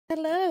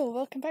Hello,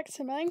 welcome back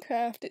to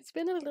Minecraft. It's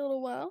been a little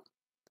while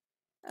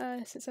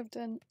since I've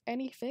done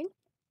anything,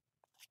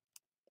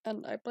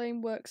 and I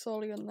blame work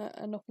solely on that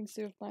and nothing to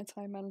do with my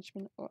time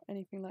management or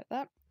anything like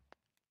that.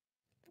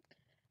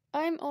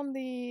 I'm on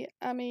the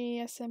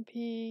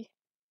SMP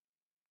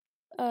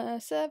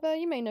server.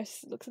 You may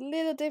notice it looks a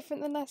little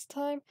different than last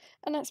time,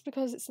 and that's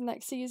because it's the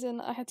next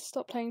season. I had to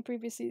stop playing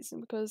previous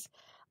season because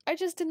I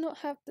just did not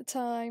have the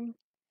time,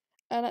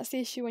 and that's the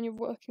issue when you're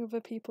working with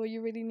other people.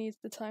 You really need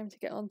the time to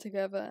get on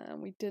together,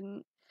 and we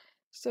didn't.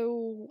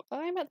 So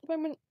I'm at the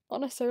moment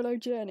on a solo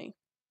journey.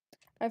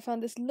 I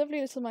found this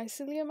lovely little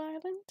mycelium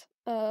island.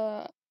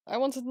 I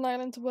wanted an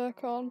island to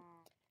work on,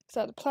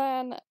 so I had a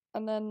plan,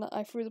 and then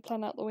I threw the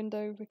plan out the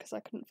window because I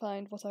couldn't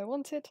find what I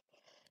wanted.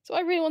 So I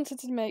really wanted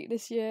to make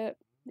this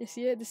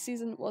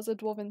season was a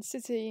dwarven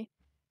city,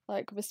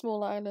 like with a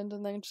small island,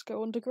 and then just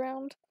go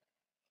underground.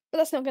 But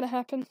that's not going to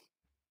happen,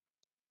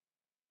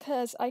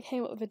 because I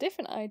came up with a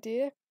different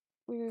idea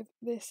with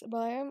this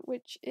biome,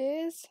 which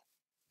is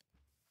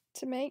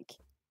to make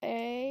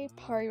a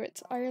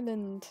pirate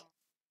island.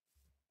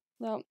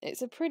 Now,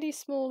 it's a pretty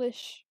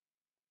smallish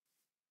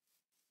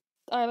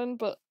island,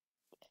 but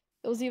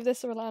it was either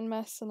this or a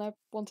landmass, and I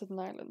wanted an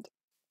island.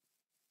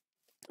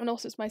 And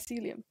also, it's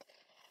mycelium.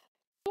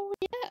 Oh,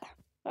 yeah,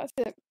 that's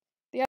it.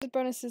 The added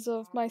bonuses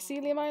of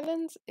mycelium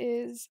islands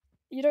is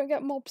you don't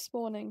get mob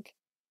spawning,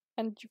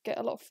 and you get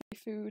a lot of free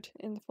food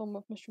in the form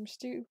of mushroom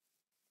stew.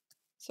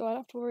 So I don't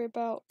have to worry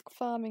about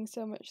farming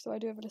so much, so I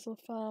do have a little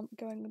farm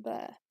going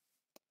there.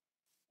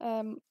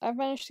 I've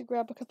managed to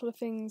grab a couple of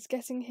things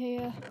getting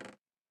here.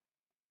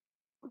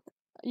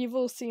 You've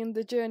all seen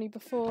the journey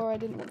before. I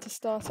didn't want to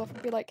start off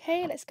and be like,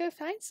 hey, let's go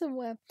find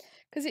somewhere.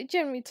 Because it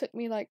generally took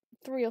me like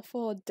 3 or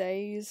 4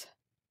 days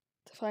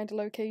to find a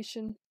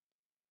location.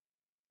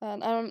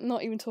 And I'm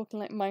not even talking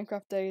like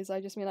Minecraft days, I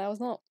just mean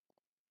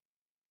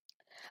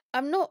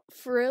I'm not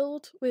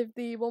thrilled with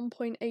the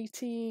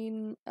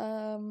 1.18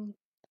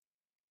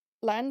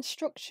 land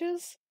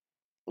structures.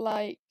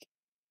 Like,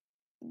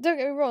 don't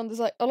get me wrong, there's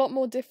like a lot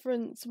more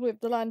difference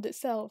with the land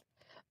itself,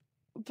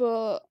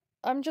 but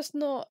I'm just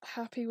not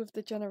happy with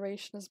the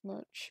generation as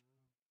much.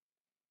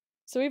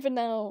 So even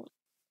now,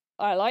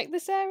 I like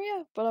this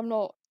area, but I'm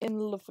not in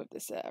love with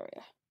this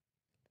area.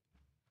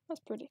 That's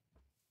pretty.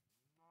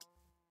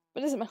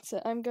 But it doesn't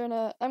matter. I'm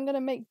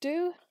gonna make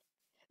do.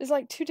 There's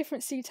like 2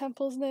 different sea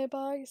temples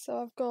nearby, so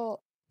I've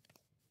got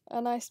a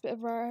nice bit of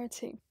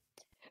variety.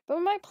 But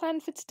my plan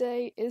for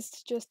today is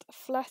to just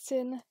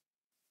flatten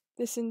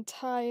this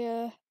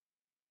entire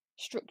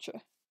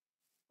structure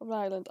of an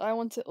island. I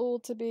want it all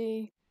to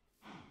be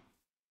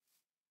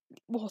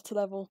water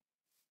level.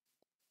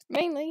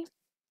 Mainly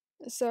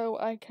so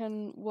I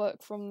can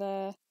work from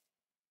there.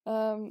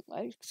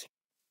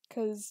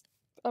 Because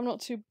I'm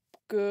not too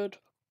good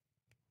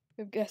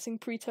with getting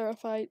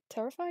terraform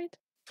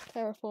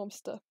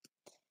stuff.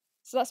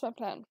 So that's my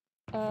plan.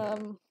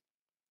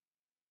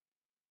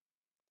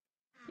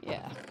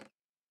 Yeah.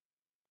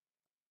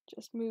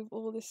 Just move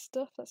all this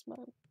stuff. That's my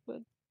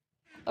wood.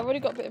 I've already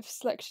got a bit of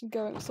sorting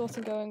going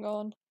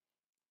on.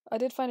 I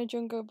did find a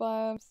jungle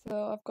biome,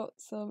 so I've got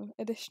some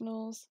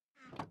additionals.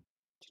 Do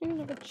you need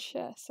another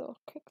chest? So I'll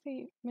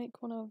quickly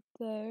make one of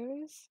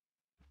those.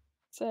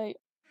 So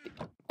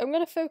I'm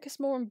gonna focus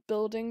more on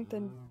building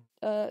than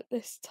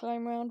this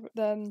time round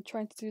than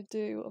trying to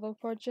do other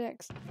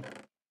projects,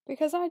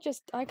 because I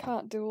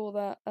can't do all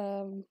that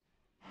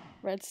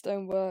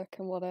redstone work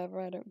and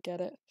whatever. I don't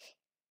get it.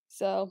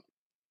 So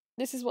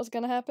this is what's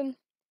gonna happen.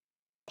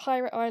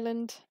 Pirate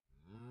Island.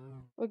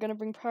 We're gonna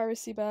bring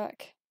piracy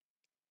back.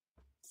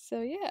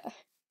 So yeah.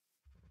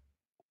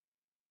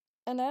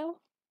 And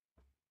now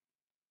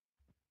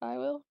I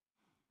will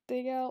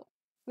dig out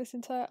this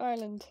entire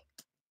island.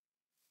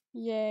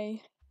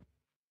 Yay.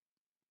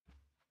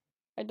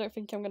 I don't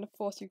think I'm gonna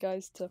force you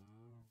guys to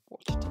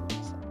watch it.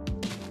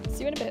 So,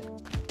 see you in a bit.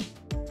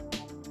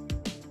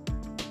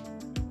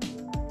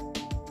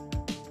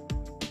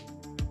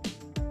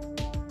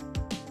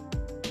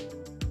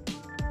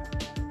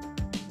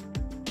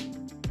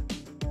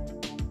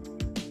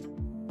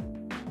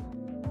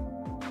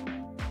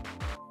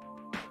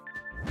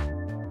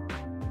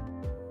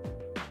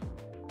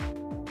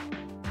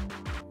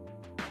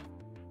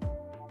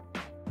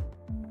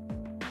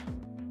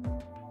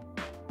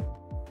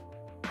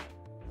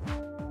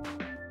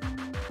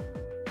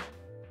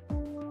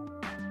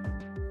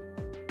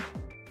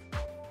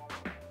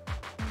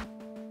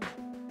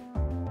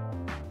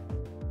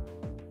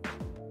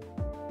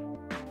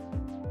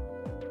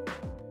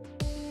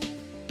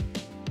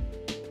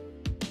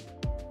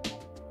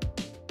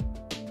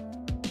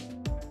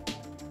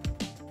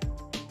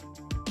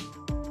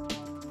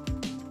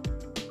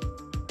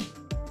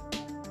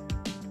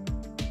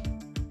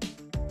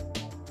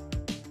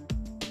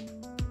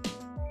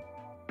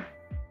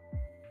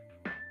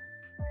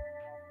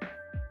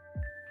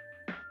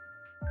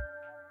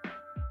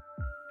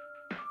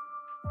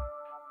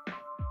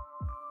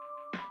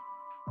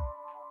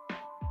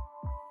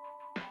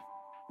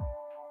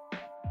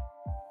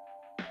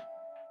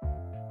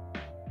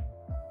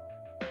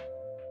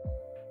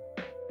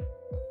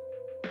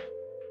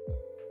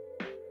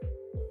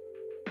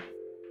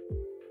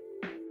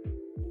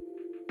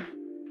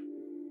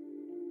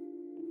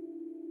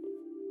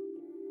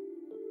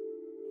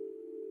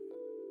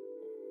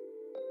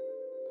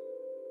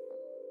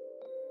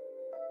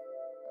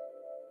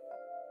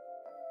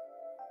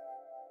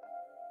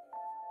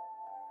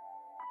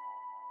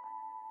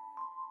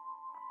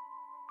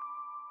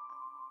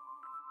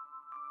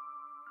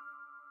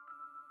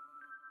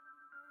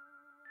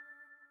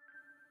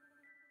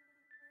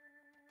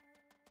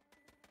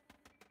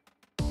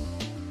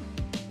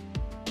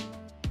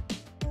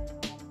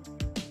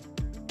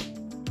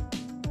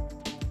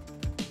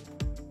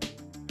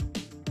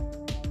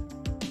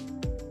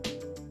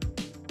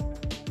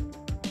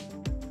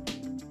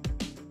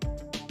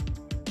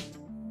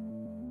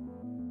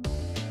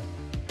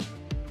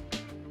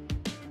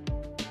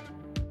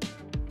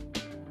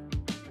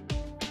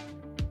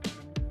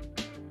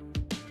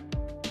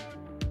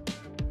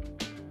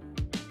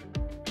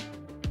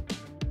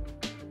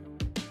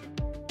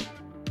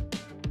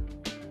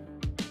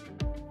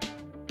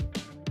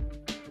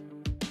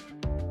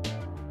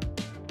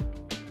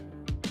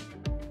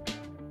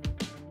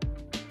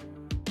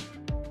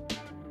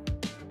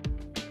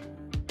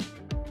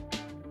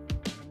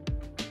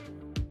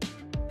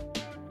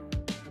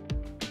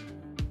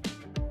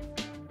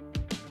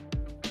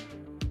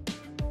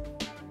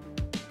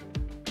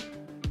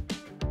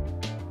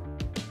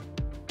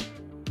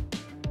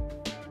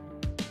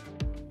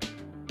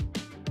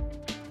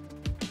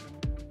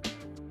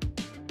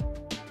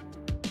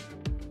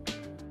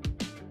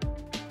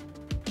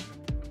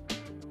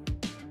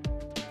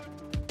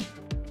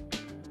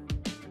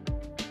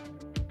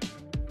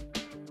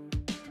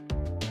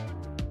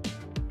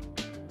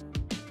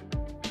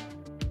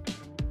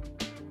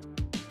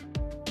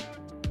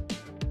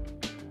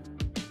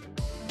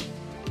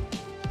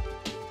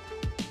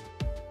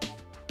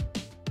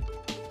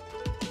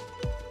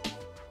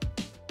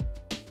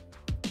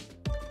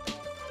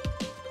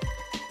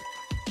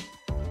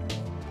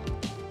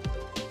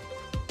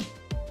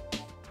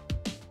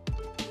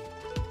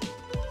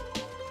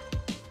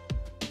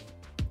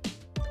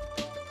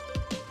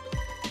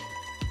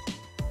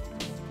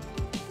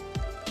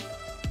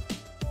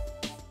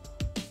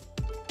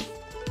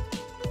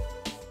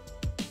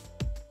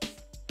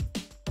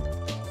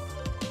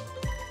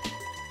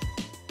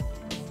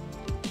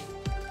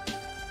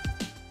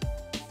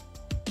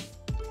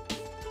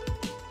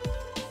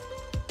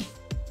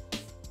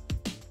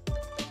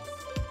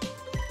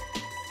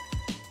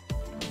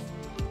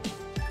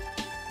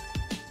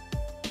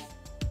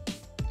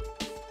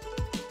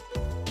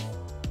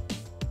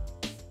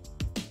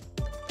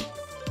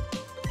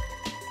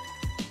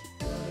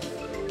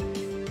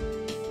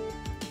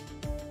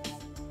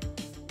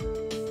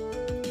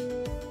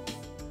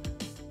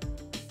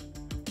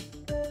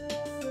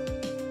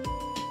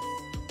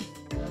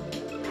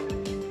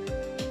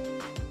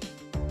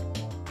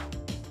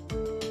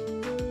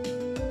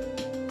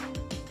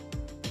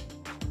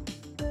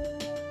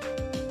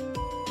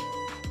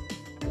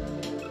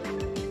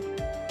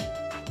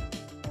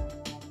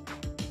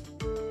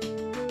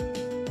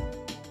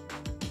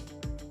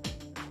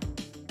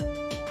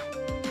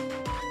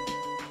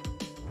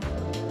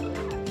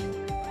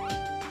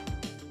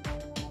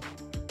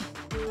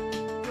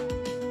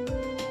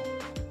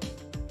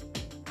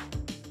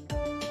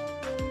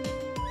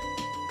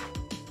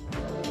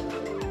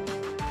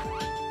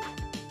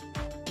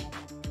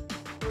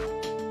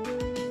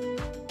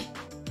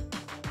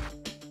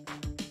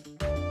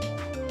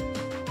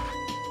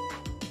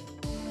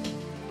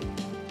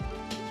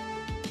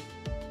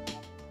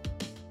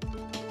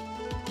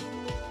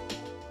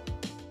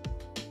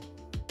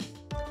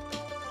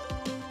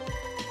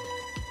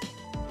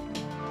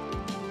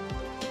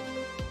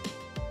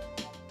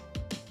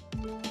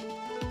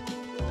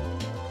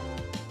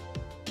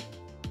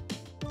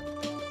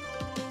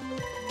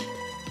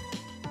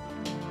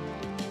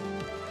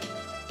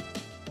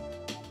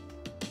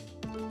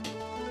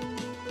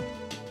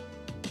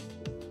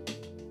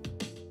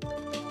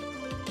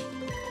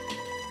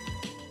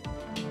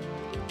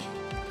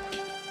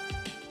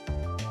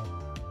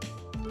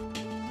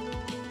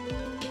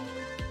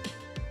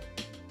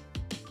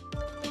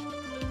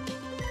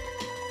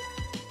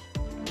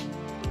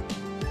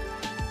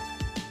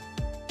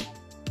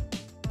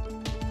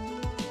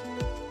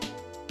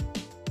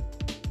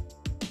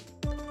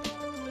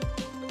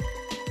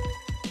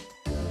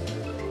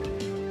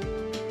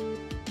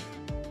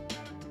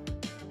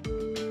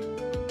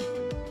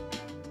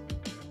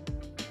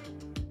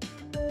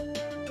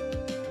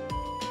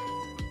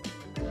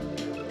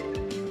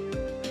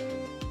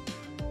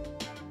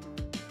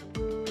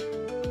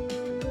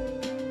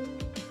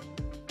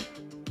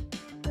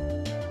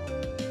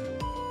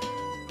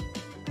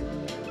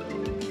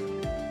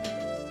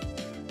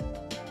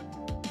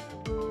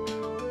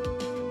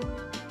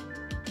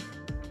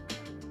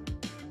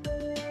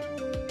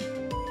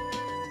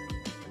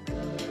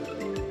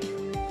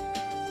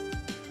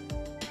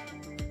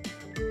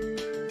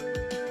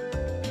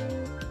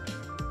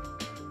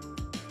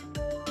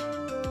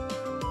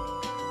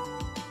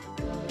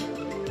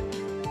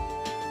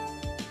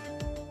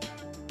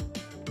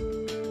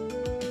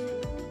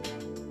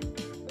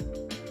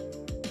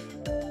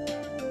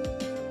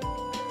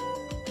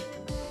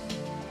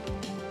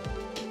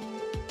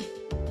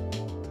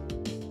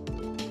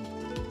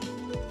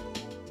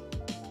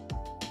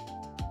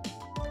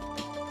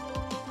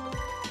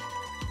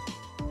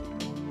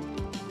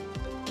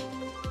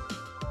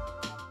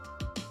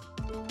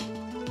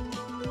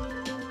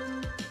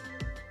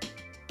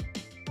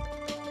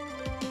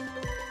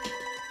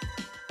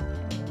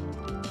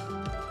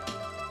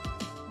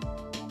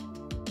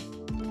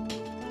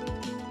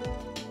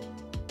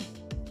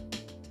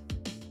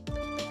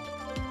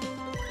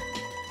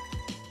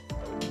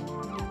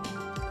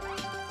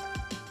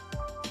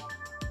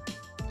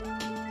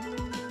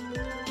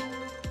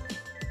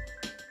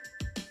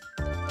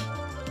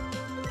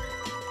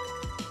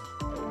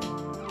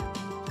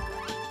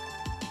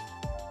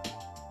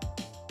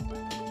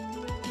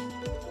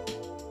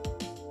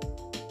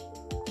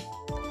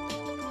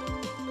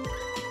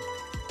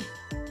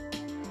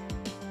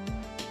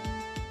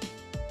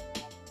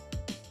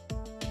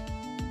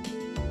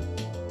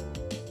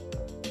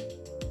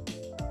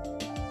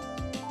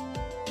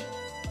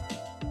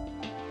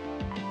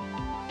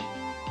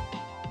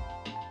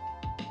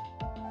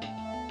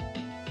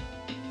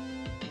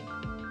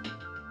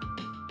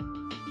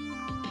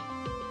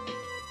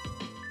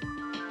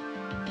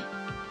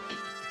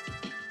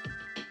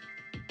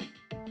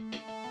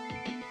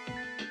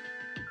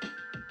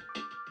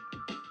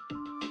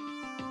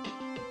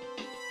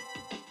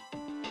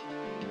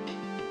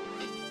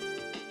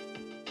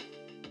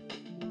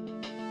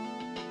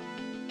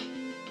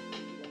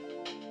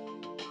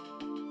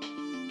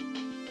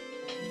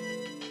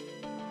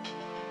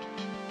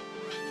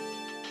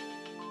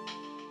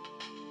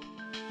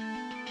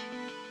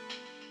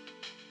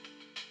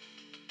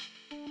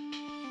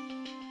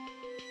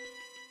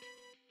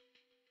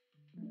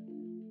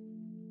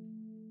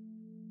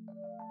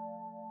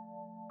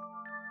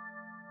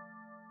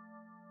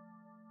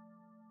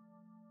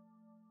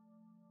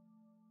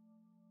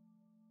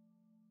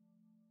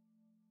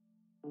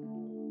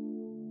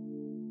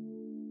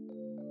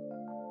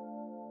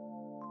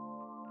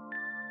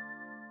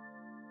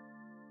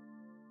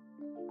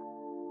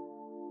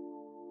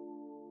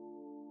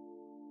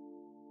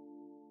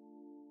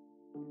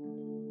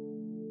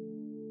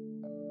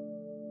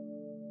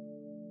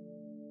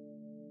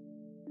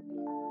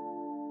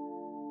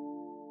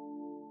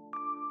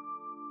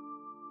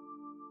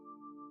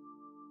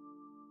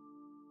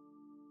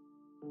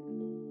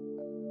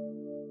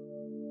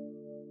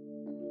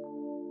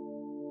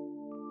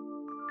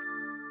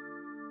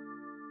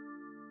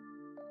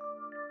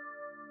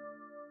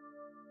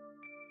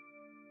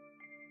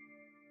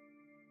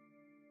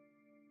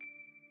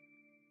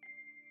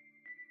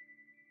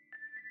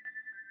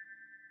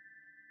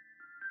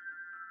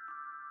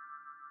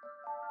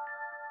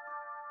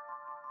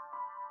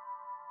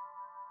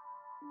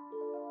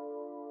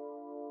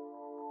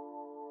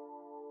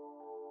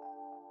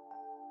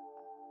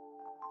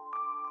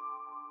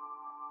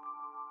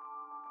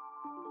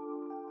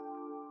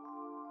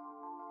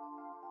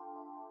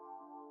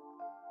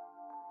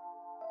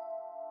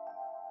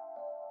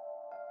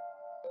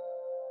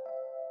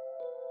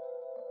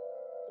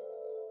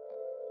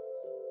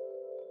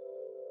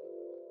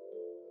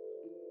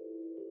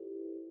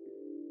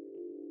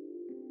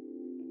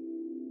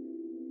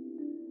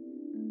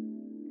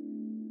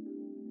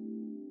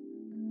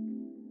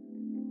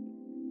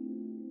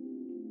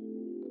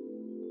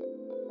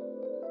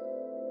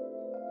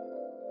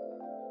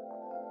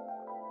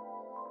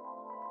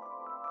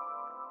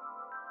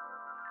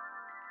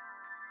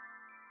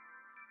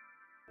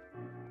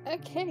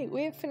 Okay,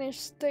 we have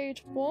finished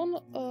stage 1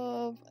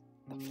 of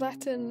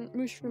Flatten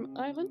Mushroom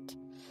Island.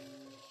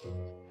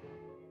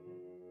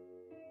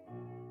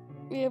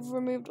 We have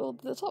removed all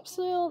the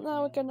topsoil.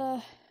 Now we're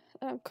gonna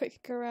quick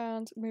go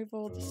around, move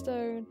all the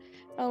stone.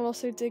 I'll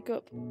also dig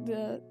up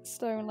the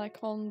stone like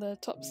on the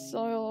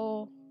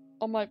topsoil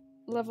on my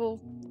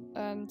level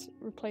and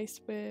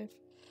replace with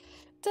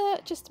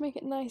dirt just to make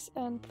it nice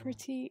and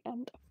pretty,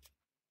 and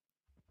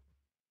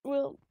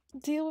we'll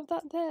deal with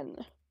that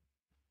then.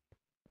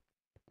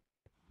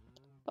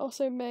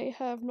 Also may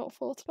have not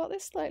thought about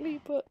this slightly,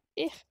 but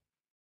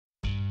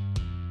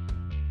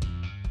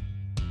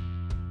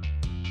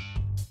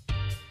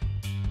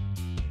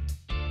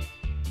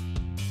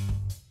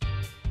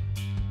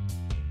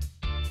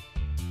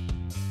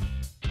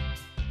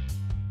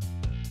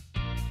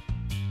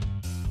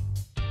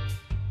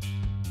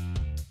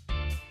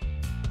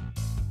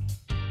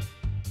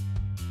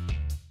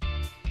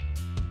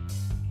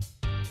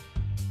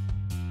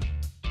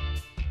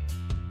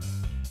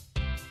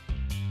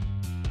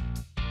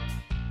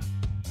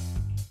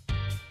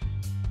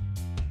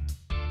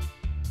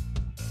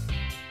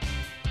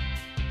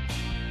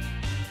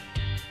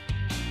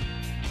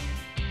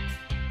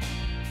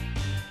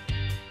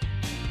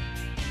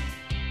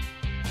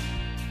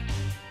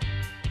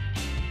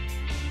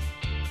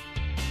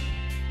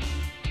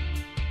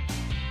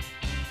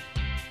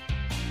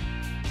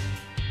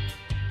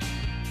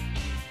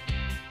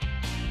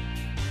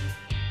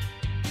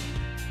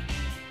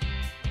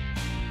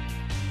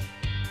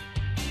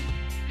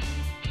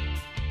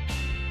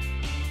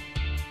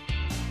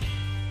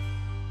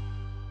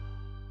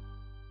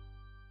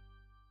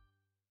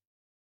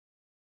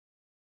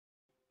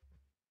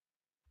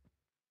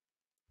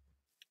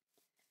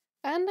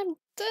and I'm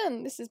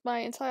done! This is my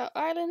entire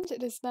island.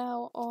 It is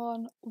now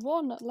on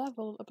 1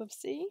 level above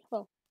sea.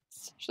 Well,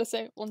 should I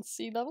say 1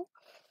 sea level?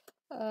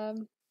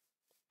 And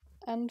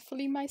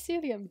fully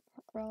mycelium,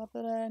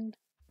 rather than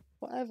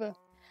whatever.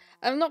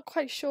 I'm not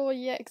quite sure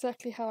yet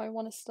exactly how I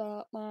want to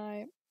start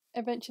my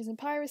adventures in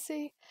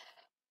Piracy,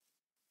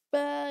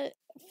 but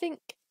I think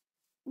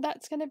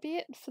that's going to be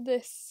it for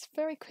this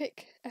very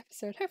quick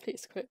episode. Hopefully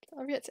it's quick.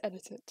 I've yet to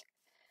edit it.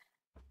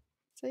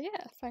 So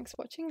yeah, thanks for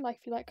watching. Like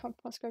if you like, comment,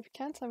 subscribe if you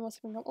can. Tell me what's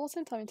going on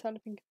awesome. Tell me entirely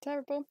think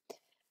terrible.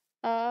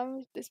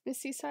 This is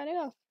Missy signing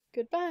off.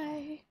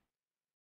 Goodbye.